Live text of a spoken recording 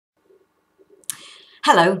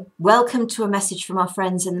Hello, welcome to a message from our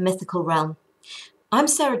friends in the mythical realm. I'm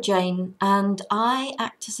Sara Jane and I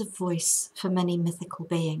act as a voice for many mythical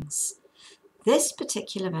beings. This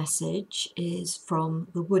particular message is from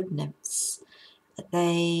the Wood Nymphs.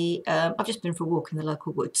 I've just been for a walk in the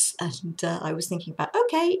local woods and I was thinking about,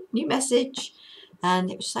 okay, new message. And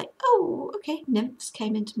it was just like, oh, okay, nymphs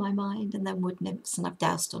came into my mind and then wood nymphs, and I've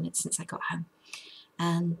doused on it since I got home.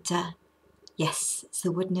 And yes, it's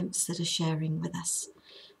the wood nymphs that are sharing with us.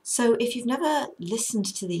 So if you've never listened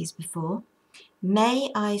to these before,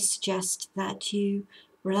 may I suggest that you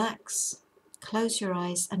relax, close your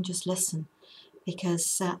eyes and just listen,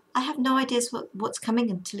 because I have no idea what's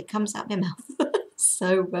coming until it comes out my mouth.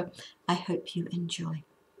 So I hope you enjoy.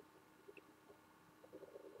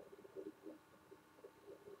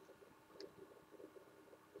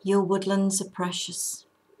 Your woodlands are precious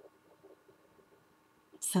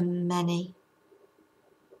for many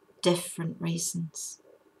different reasons.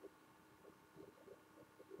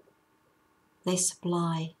 They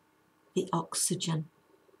supply the oxygen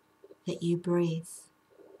that you breathe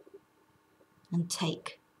and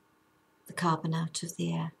take the carbon out of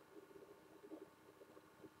the air.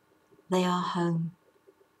 They are home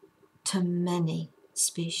to many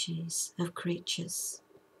species of creatures,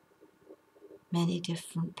 many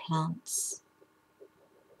different plants,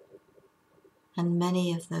 and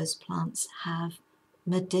many of those plants have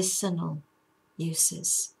medicinal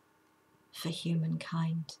uses for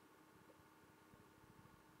humankind.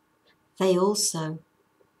 They also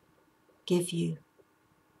give you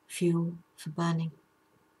fuel for burning,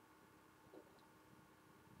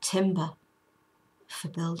 timber for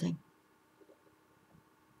building,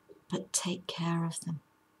 but take care of them.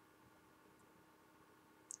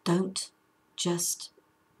 Don't just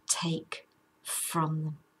take from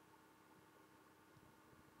them.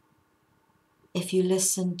 If you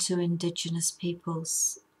listen to indigenous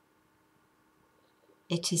peoples,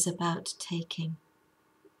 it is about taking,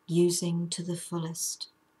 using to the fullest,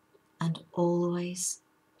 and always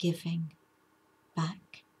giving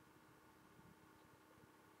back.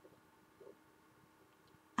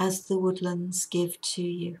 As the woodlands give to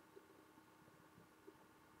you,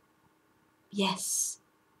 yes,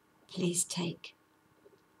 please take,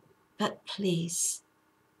 but please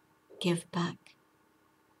give back.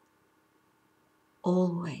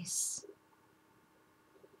 Always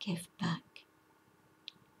give back.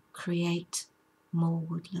 Create more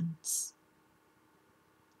woodlands.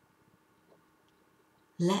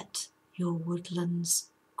 Let your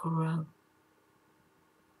woodlands grow.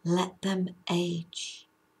 Let them age.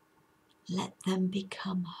 Let them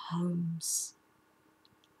become homes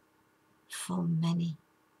for many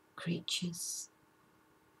creatures.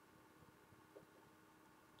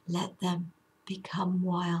 Let them become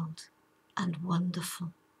wild and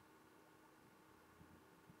wonderful.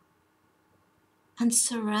 And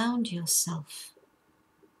surround yourself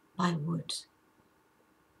by wood.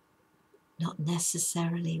 Not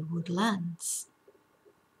necessarily woodlands,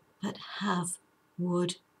 but have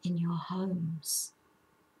wood in your homes.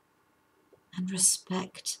 And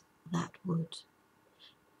respect that wood.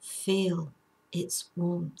 Feel its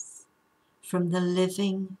warmth from the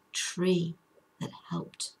living tree that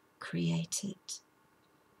helped create it.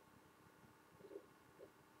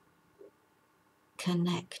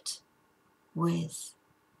 Connect with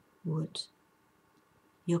wood.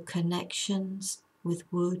 Your connections with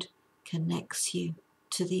wood connects you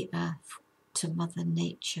to the earth, to Mother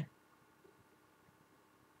Nature.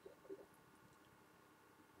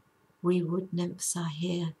 We wood nymphs are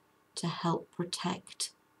here to help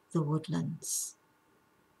protect the woodlands.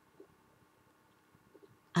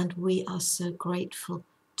 And we are so grateful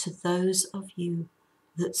to those of you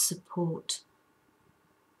that support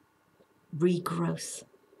regrowth,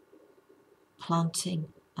 planting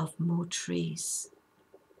of more trees.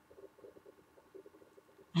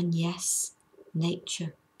 And yes,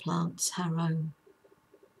 nature plants her own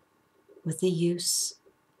with the use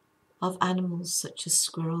of animals such as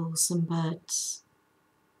squirrels and birds.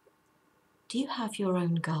 Do you have your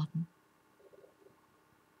own garden?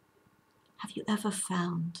 Have you ever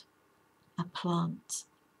found a plant,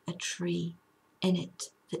 a tree in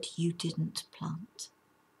it that you didn't plant?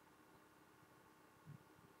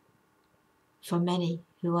 For many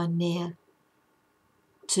who are near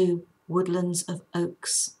to woodlands of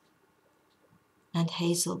oaks and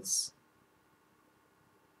hazels,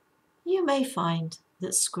 you may find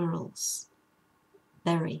that squirrels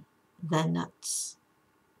bury their nuts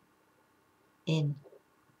in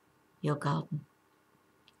your garden,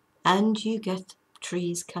 and you get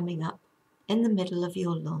trees coming up in the middle of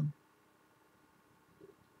your lawn.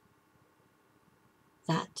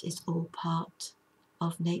 That is all part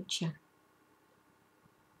of nature.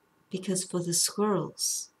 Because for the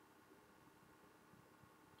squirrels,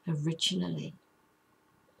 originally,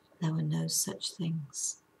 there were no such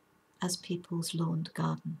things as people's lawned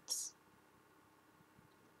gardens.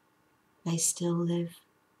 They still live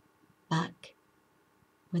back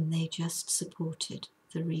when they just supported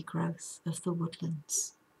the regrowth of the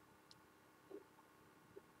woodlands.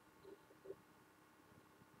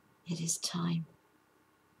 It is time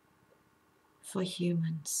for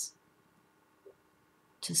humans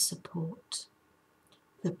to support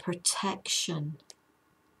the protection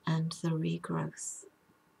and the regrowth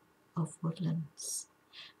of woodlands,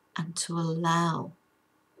 and to allow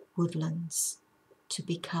woodlands to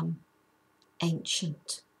become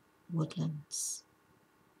ancient woodlands,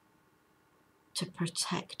 to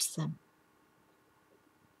protect them.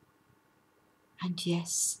 And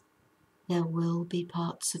yes, there will be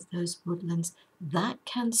parts of those woodlands that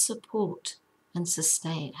can support and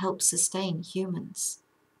help sustain humans.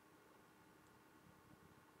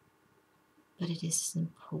 But it is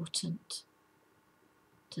important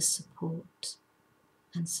to support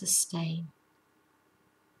and sustain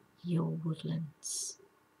your woodlands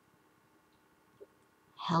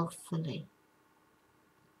healthily,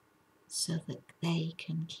 so that they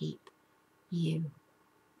can keep you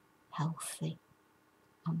healthy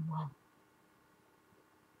and well.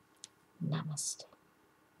 Namaste.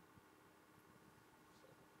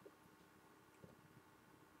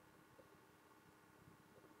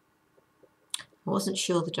 I wasn't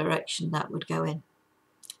sure the direction that would go in.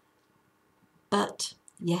 But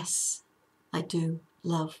yes, I do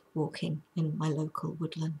love walking in my local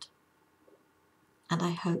woodland. And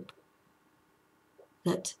I hope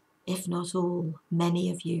that, if not all, many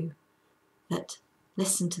of you that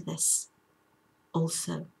listen to this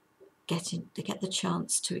also get the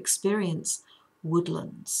chance to experience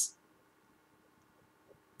woodlands,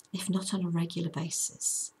 if not on a regular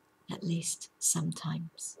basis, at least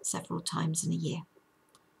sometimes, several times in a year.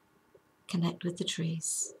 Connect with the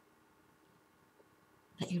trees.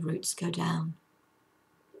 Let your roots go down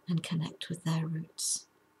and connect with their roots.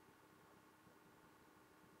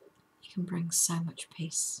 You can bring so much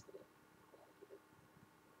peace.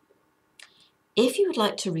 If you would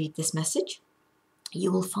like to read this message,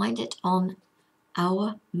 you will find it on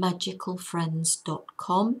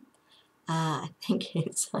ourmagicalfriends.com. I think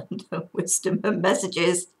it's under Wisdom and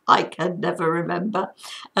Messages. I can never remember,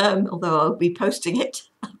 although I'll be posting it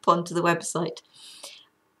up onto the website.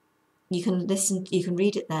 You can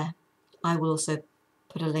read it there. I will also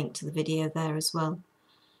put a link to the video there as well,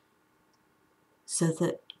 so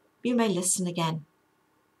that you may listen again.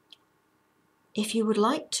 If you would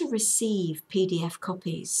like to receive PDF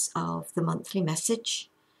copies of the monthly message,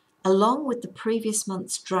 along with the previous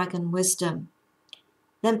month's Dragon Wisdom,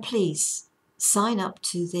 then please sign up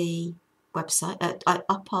to the website.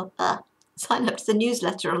 Sign up to the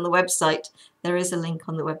newsletter on the website. There is a link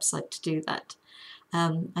on the website to do that.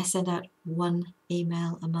 I send out one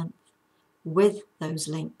email a month with those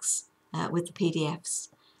links, with the PDFs,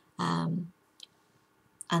 and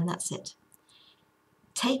that's it.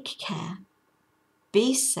 Take care,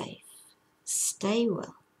 be safe, stay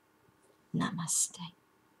well. Namaste.